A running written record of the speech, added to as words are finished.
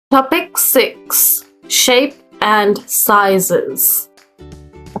Topic 6. Shape and sizes.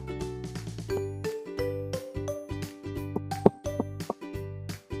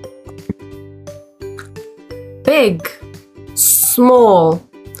 Big, small,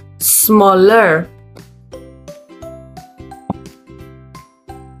 smaller.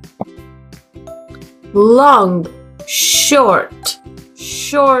 Long, short,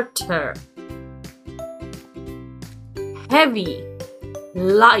 shorter. Heavy,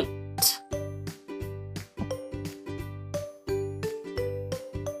 light.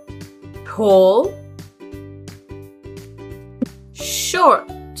 Tall, short.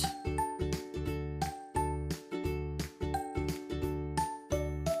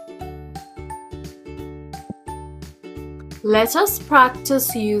 Let us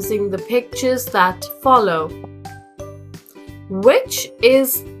practice using the pictures that follow. Which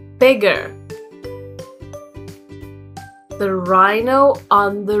is bigger? The rhino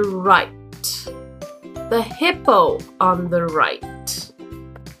on the right, the hippo on the right.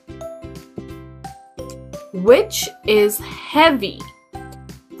 Which is heavy?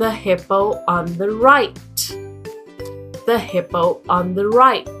 The hippo on the right, the hippo on the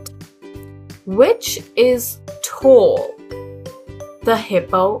right. Which is tall? The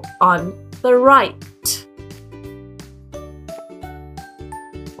hippo on the right.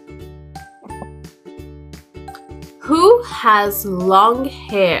 Who has long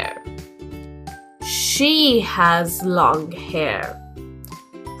hair? She has long hair.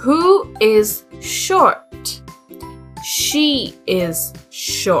 Who is short? She is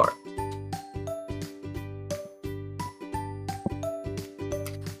short.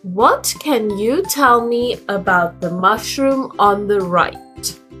 What can you tell me about the mushroom on the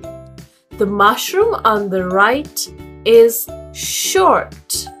right? The mushroom on the right is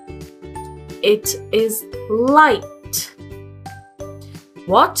short. It is light.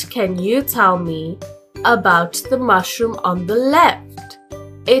 What can you tell me about the mushroom on the left?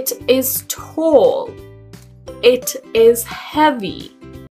 It is tall. It is heavy.